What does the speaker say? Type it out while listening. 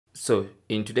So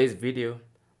in today's video,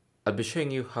 I'll be showing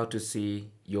you how to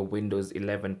see your Windows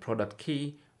 11 product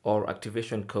key or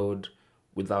activation code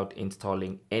without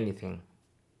installing anything.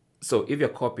 So if your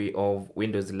copy of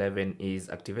Windows 11 is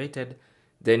activated,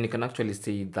 then you can actually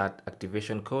see that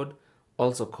activation code,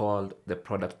 also called the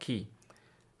product key.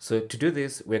 So to do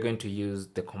this, we're going to use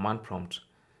the command prompt.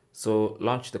 So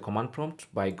launch the command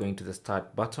prompt by going to the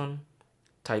start button,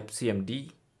 type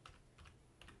cmd,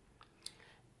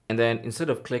 and then instead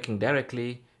of clicking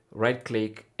directly, right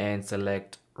click and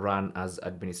select run as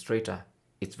administrator.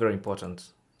 It's very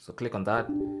important. So click on that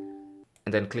and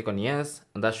then click on yes,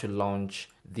 and that should launch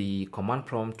the command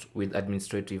prompt with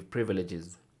administrative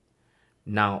privileges.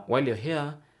 Now, while you're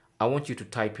here, I want you to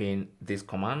type in this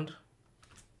command.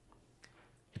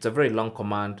 It's a very long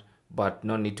command, but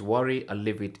no need to worry. I'll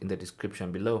leave it in the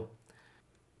description below.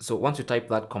 So once you type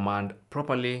that command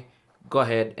properly, go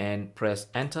ahead and press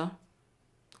enter,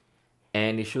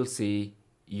 and you should see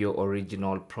your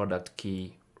original product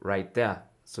key right there.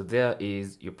 So there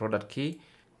is your product key.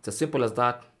 It's as simple as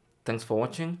that. Thanks for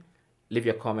watching. Leave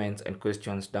your comments and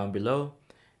questions down below,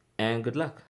 and good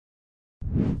luck.